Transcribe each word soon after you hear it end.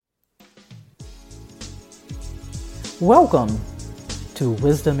Welcome to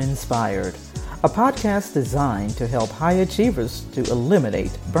Wisdom Inspired, a podcast designed to help high achievers to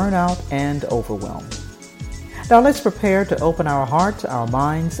eliminate burnout and overwhelm. Now let's prepare to open our hearts, our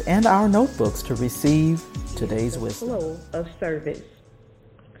minds, and our notebooks to receive today's wisdom. The flow of service.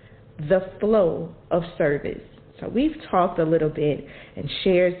 The flow of service. So we've talked a little bit and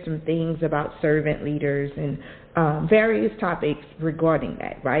shared some things about servant leaders and various topics regarding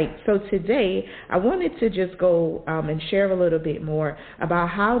that, right? So today I wanted to just go and share a little bit more about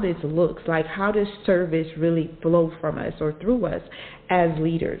how this looks, like how does service really flow from us or through us as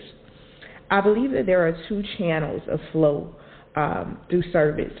leaders. I believe that there are two channels of flow through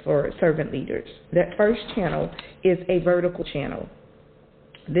service for servant leaders. That first channel is a vertical channel.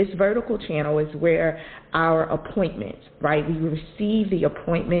 This vertical channel is where our appointment, right? We receive the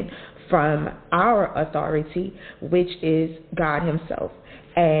appointment from our authority, which is God Himself.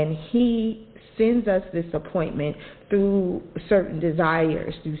 And He sends us this appointment through certain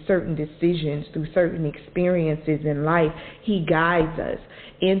desires, through certain decisions, through certain experiences in life. He guides us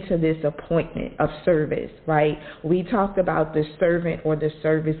into this appointment of service, right? We talked about the servant or the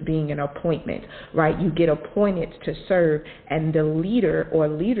service being an appointment, right? You get appointed to serve, and the leader or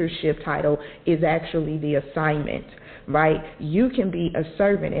leadership title is actually the assignment, right? You can be a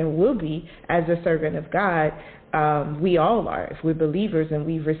servant and will be as a servant of God. We all are, if we're believers and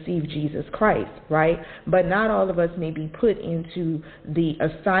we've received Jesus Christ, right? But not all of us may be put into the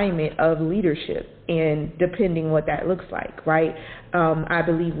assignment of leadership, and depending what that looks like, right? I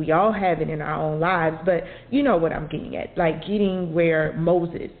believe we all have it in our own lives, but you know what I'm getting at, like getting where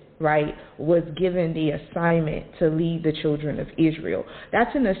Moses, right, was given the assignment to lead the children of Israel.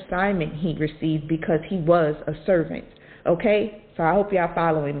 That's an assignment he received because he was a servant, okay? So I hope y'all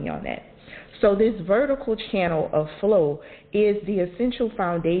following me on that. So this vertical channel of flow is the essential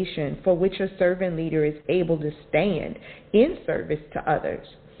foundation for which a servant leader is able to stand in service to others.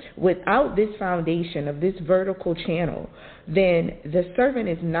 Without this foundation of this vertical channel, then the servant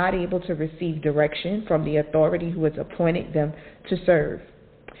is not able to receive direction from the authority who has appointed them to serve.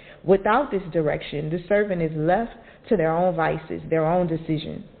 Without this direction, the servant is left to their own vices, their own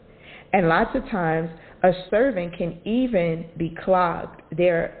decisions. And lots of times, a servant can even be clogged.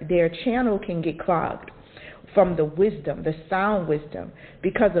 Their channel can get clogged from the wisdom, the sound wisdom,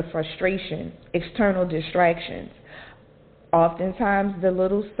 because of frustration, external distractions. Oftentimes, the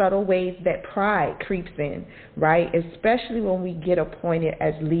little subtle ways that pride creeps in, right? Especially when we get appointed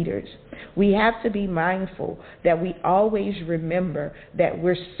as leaders. We have to be mindful that we always remember that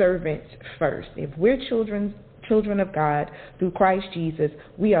we're servants first. If we're children of God through Christ Jesus,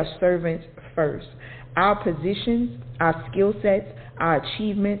 we are servants first. Our positions, our skill sets, our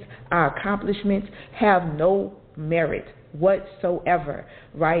achievements, our accomplishments have no merit whatsoever,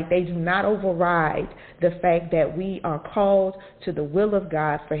 right? They do not override the fact that we are called to the will of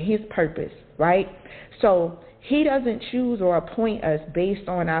God for His purpose, right? So He doesn't choose or appoint us based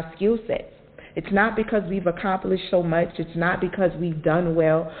on our skill sets. It's not because we've accomplished so much. It's not because we've done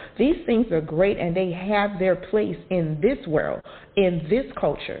well. These things are great and they have their place in this world, in this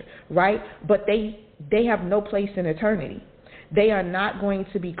culture, right? But they have no place in eternity. They are not going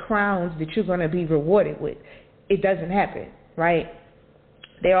to be crowns that you're going to be rewarded with. It doesn't happen, right?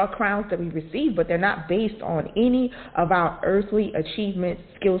 They are crowns that we receive, but they're not based on any of our earthly achievements,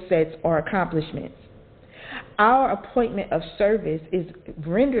 skill sets, or accomplishments. Our appointment of service is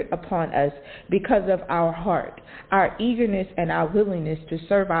rendered upon us because of our heart, our eagerness and our willingness to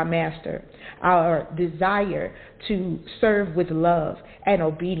serve our master, our desire to serve with love and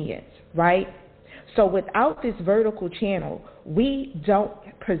obedience, right? So without this vertical channel, we don't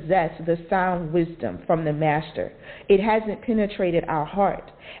possess the sound wisdom from the master. It hasn't penetrated our heart.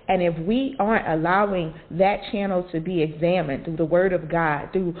 And if we aren't allowing that channel to be examined through the word of God,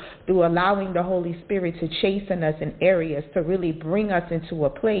 through allowing the Holy Spirit to chasten us in areas to really bring us into a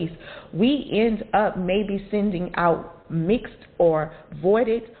place, we end up maybe sending out mixed or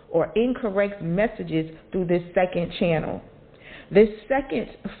voided or incorrect messages through this second channel. This second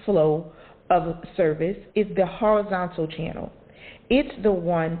flow of service is the horizontal channel. It's the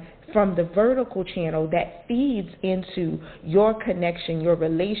one from the vertical channel that feeds into your connection, your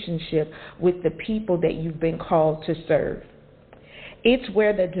relationship with the people that you've been called to serve. It's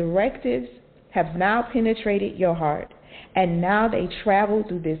where the directives have now penetrated your heart, and now they travel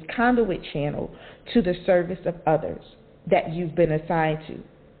through this conduit channel to the service of others that you've been assigned to.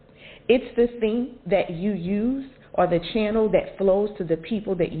 It's the thing that you use or the channel that flows to the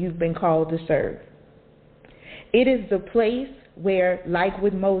people that you've been called to serve. It is the place where, like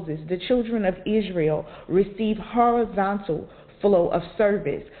with Moses, the children of Israel receive horizontal flow of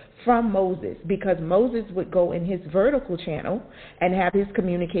service from Moses, because Moses would go in his vertical channel and have his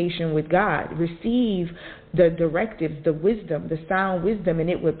communication with God, receive the directives, the wisdom, the sound wisdom, and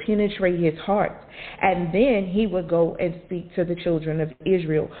it would penetrate his heart. And then he would go and speak to the children of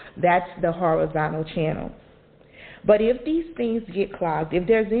Israel. That's the horizontal channel. But if these things get clogged, if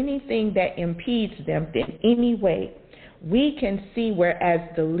there's anything that impedes them in any way, we can see where as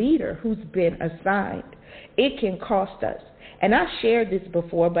the leader who's been assigned, it can cost us. And I shared this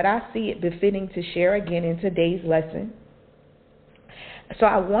before, but I see it befitting to share again in today's lesson. So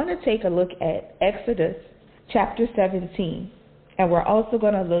I want to take a look at Exodus chapter 17, and we're also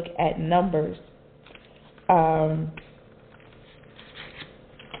going to look at Numbers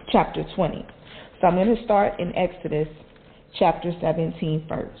chapter 20. So I'm going to start in Exodus chapter 17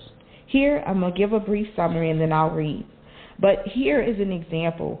 first. Here, I'm going to give a brief summary and then I'll read. But here is an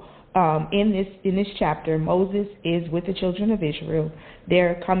example. In this chapter, Moses is with the children of Israel.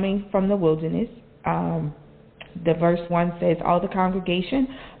 They're coming from the wilderness. The verse 1 says, all the congregation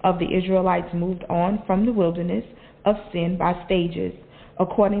of the Israelites moved on from the wilderness of sin by stages,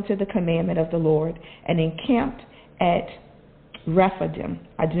 according to the commandment of the Lord, and encamped at Rephidim.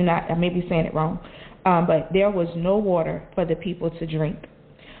 I may be saying it wrong, but there was no water for the people to drink.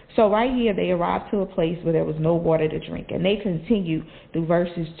 So right here, they arrived to a place where there was no water to drink. And they continue through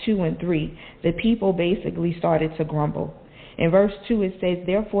verses 2 and 3. The people basically started to grumble. In verse 2, it says,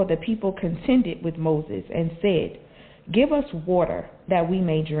 therefore the people contended with Moses and said, give us water that we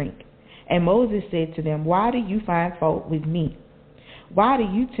may drink. And Moses said to them, why do you find fault with me? Why do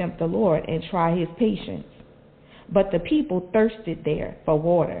you tempt the Lord and try his patience? But the people thirsted there for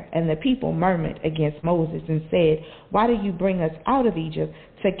water, and the people murmured against Moses and said, why do you bring us out of Egypt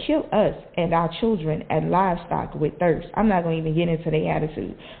to kill us and our children and livestock with thirst? I'm not going to even get into their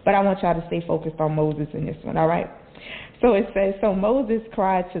attitude, but I want y'all to stay focused on Moses in this one, all right? So it says, so Moses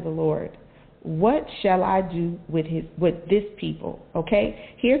cried to the Lord, what shall I do with this people?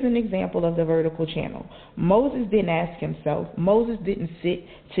 Okay, here's an example of the vertical channel. Moses didn't ask himself. Moses didn't sit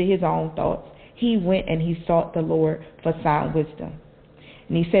to his own thoughts. He went and he sought the Lord for sound wisdom.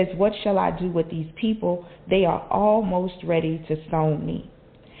 And he says, what shall I do with these people? They are almost ready to stone me.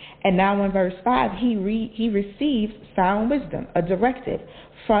 And now in verse 5, he receives sound wisdom, a directive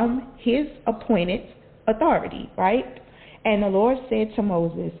from his appointed authority, right? And the Lord said to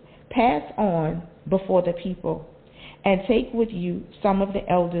Moses, pass on before the people and take with you some of the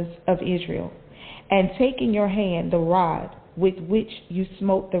elders of Israel, and take in your hand the rod with which you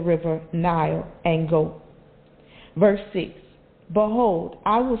smote the river Nile, and go. Verse 6, behold,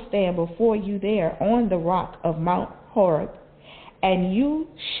 I will stand before you there on the rock of Mount Horeb, and you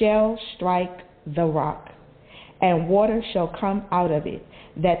shall strike the rock, and water shall come out of it,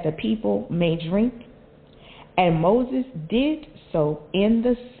 that the people may drink. And Moses did so in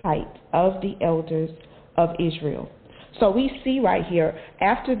the sight of the elders of Israel. So we see right here,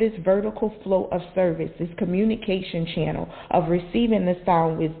 after this vertical flow of service, this communication channel of receiving the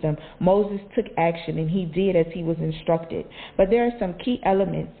sound wisdom, Moses took action and he did as he was instructed. But there are some key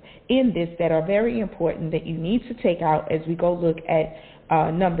elements in this that are very important that you need to take out as we go look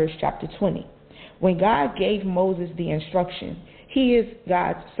at Numbers chapter 20. When God gave Moses the instruction, he is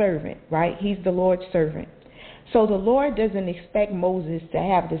God's servant, right? He's the Lord's servant. So the Lord doesn't expect Moses to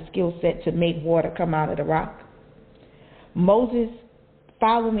have the skill set to make water come out of the rock. Moses,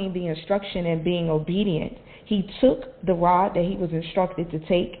 following the instruction and being obedient, he took the rod that he was instructed to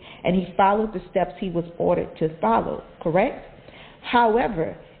take and he followed the steps he was ordered to follow, correct?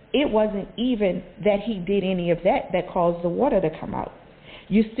 However, it wasn't even that he did any of that caused the water to come out.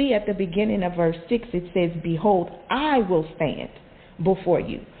 You see at the beginning of verse 6, it says, behold, I will stand before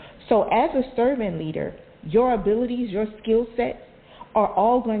you. So as a servant leader, your abilities, your skill sets are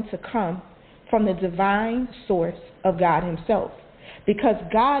all going to come from the divine source of God himself, because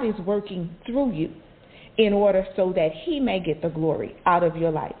God is working through you in order so that he may get the glory out of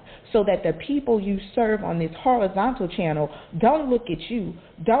your life, so that the people you serve on this horizontal channel don't look at you,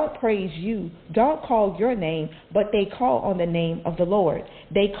 don't praise you, don't call your name, but they call on the name of the Lord.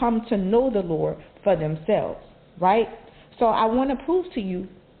 They come to know the Lord for themselves, right? So I want to prove to you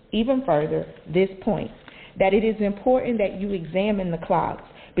even further this point, that it is important that you examine the clogs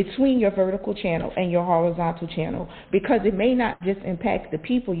between your vertical channel and your horizontal channel, because it may not just impact the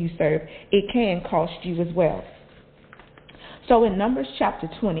people you serve, it can cost you as well. So in Numbers chapter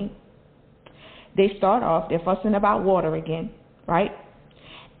 20, they start off, they're fussing about water again, right?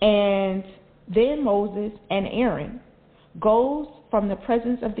 And then Moses and Aaron goes from the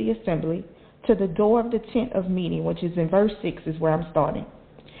presence of the assembly to the door of the tent of meeting, which is in verse 6 is where I'm starting,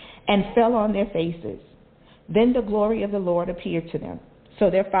 and fell on their faces. Then the glory of the Lord appeared to them. So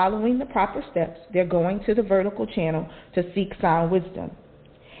they're following the proper steps. They're going to the vertical channel to seek sound wisdom.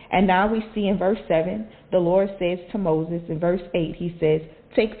 And now we see in verse 7, the Lord says to Moses, in verse 8, he says,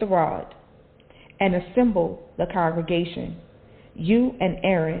 take the rod and assemble the congregation, you and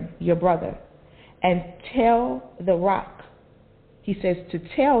Aaron, your brother, and tell the rock, he says to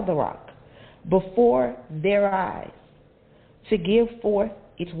tell the rock before their eyes to give forth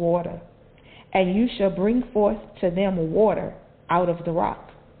its water, and you shall bring forth to them water out of the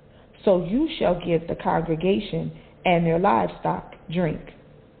rock. So you shall give the congregation and their livestock drink.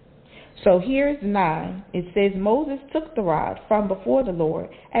 So here's 9. It says, Moses took the rod from before the Lord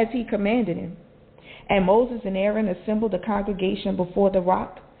as he commanded him. And Moses and Aaron assembled the congregation before the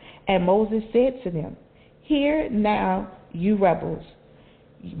rock. And Moses said to them, hear now, you rebels,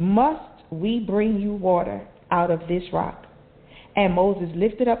 must we bring you water out of this rock? And Moses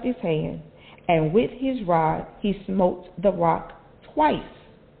lifted up his hand, and with his rod he smote the rock twice.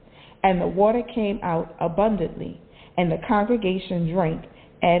 And the water came out abundantly, and the congregation drank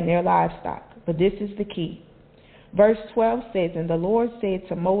and their livestock. But this is the key. Verse 12 says, and the Lord said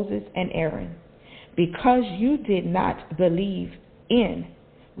to Moses and Aaron, because you did not believe in,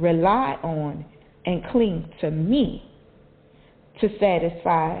 rely on, and cling to me to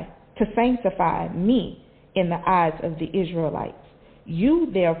sanctify me in the eyes of the Israelites,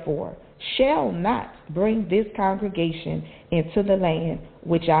 you therefore shall not bring this congregation into the land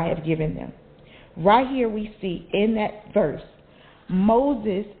which I have given them. Right here we see in that verse,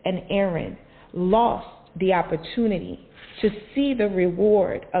 Moses and Aaron lost the opportunity to see the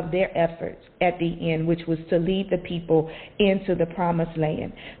reward of their efforts at the end, which was to lead the people into the promised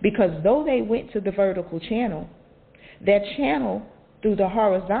land. Because though they went to the vertical channel, their channel through the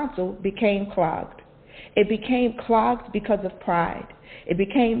horizontal became clogged. It became clogged because of pride. It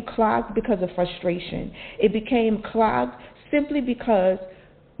became clogged because of frustration. It became clogged simply because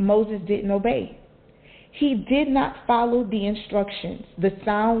Moses didn't obey. He did not follow the instructions, the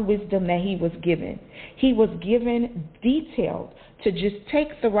sound wisdom that he was given. He was given detailed to just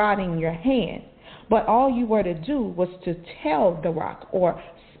take the rod in your hand, but all you were to do was to tell the rock or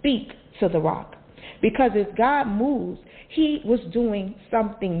speak to the rock. Because as God moves, he was doing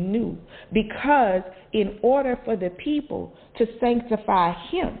something new. Because in order for the people to sanctify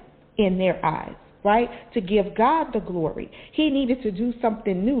him in their eyes, right, to give God the glory, he needed to do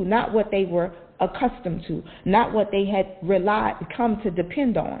something new, not what they were accustomed to, not what they had come to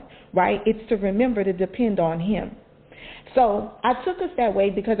depend on, right? It's to remember to depend on him. So I took us that way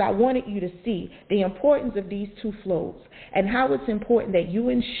because I wanted you to see the importance of these two flows and how it's important that you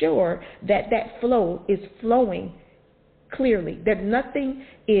ensure that that flow is flowing clearly, that nothing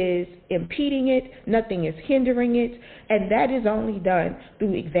is impeding it, nothing is hindering it, and that is only done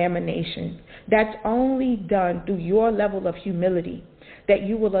through examination. That's only done through your level of humility, that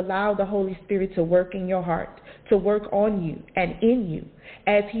you will allow the Holy Spirit to work in your heart, to work on you and in you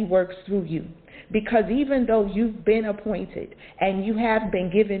as he works through you. Because even though you've been appointed and you have been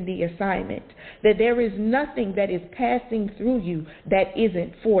given the assignment, that there is nothing that is passing through you that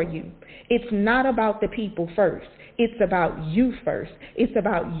isn't for you. It's not about the people first. It's about you first. It's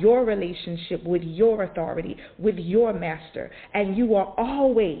about your relationship with your authority, with your master. And you are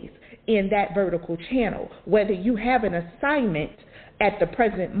always in that vertical channel, whether you have an assignment at the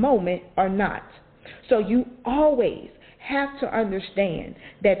present moment or not. So you always have to understand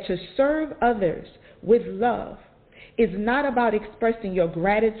that to serve others with love is not about expressing your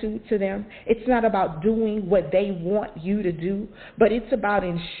gratitude to them. It's not about doing what they want you to do, but it's about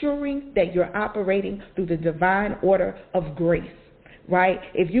ensuring that you're operating through the divine order of grace, right?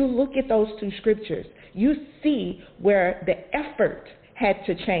 If you look at those two scriptures, you see where the effort had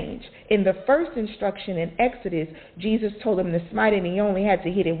to change. In the first instruction in Exodus, Jesus told him to smite, and he only had to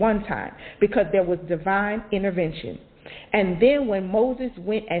hit it one time because there was divine intervention. And then when Moses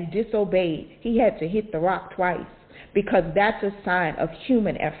went and disobeyed, he had to hit the rock twice, because that's a sign of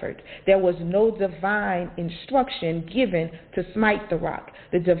human effort. There was no divine instruction given to smite the rock.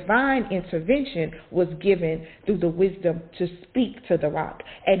 The divine intervention was given through the wisdom to speak to the rock.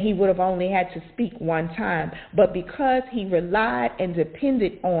 And he would have only had to speak one time. But because he relied and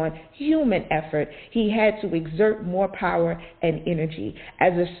depended on human effort, he had to exert more power and energy.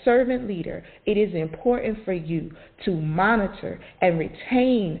 As a servant leader, it is important for you to monitor and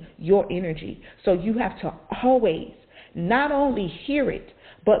retain your energy. So you have to always not only hear it,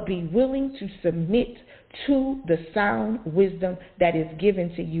 but be willing to submit to the sound wisdom that is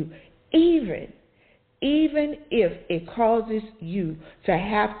given to you, even if it causes you to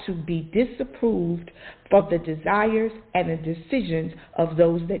have to be disapproved of the desires and the decisions of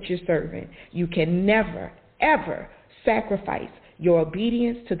those that you're serving. You can never, ever sacrifice your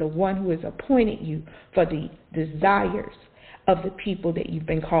obedience to the one who has appointed you for the desires of the people that you've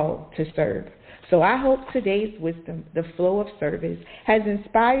been called to serve. So I hope today's wisdom, the flow of service, has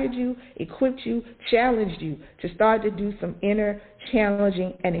inspired you, equipped you, challenged you to start to do some inner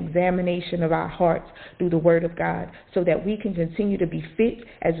challenging and examination of our hearts through the Word of God, so that we can continue to be fit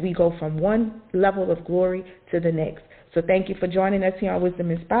as we go from one level of glory to the next. So thank you for joining us here on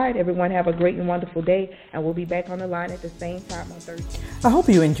Wisdom Inspired. Everyone have a great and wonderful day, and we'll be back on the line at the same time on Thursday. I hope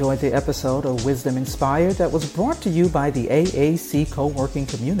you enjoyed the episode of Wisdom Inspired that was brought to you by the AAC Co-working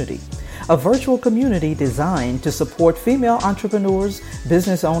Community, a virtual community designed to support female entrepreneurs,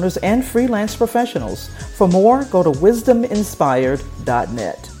 business owners, and freelance professionals. For more, go to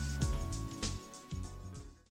wisdominspired.net.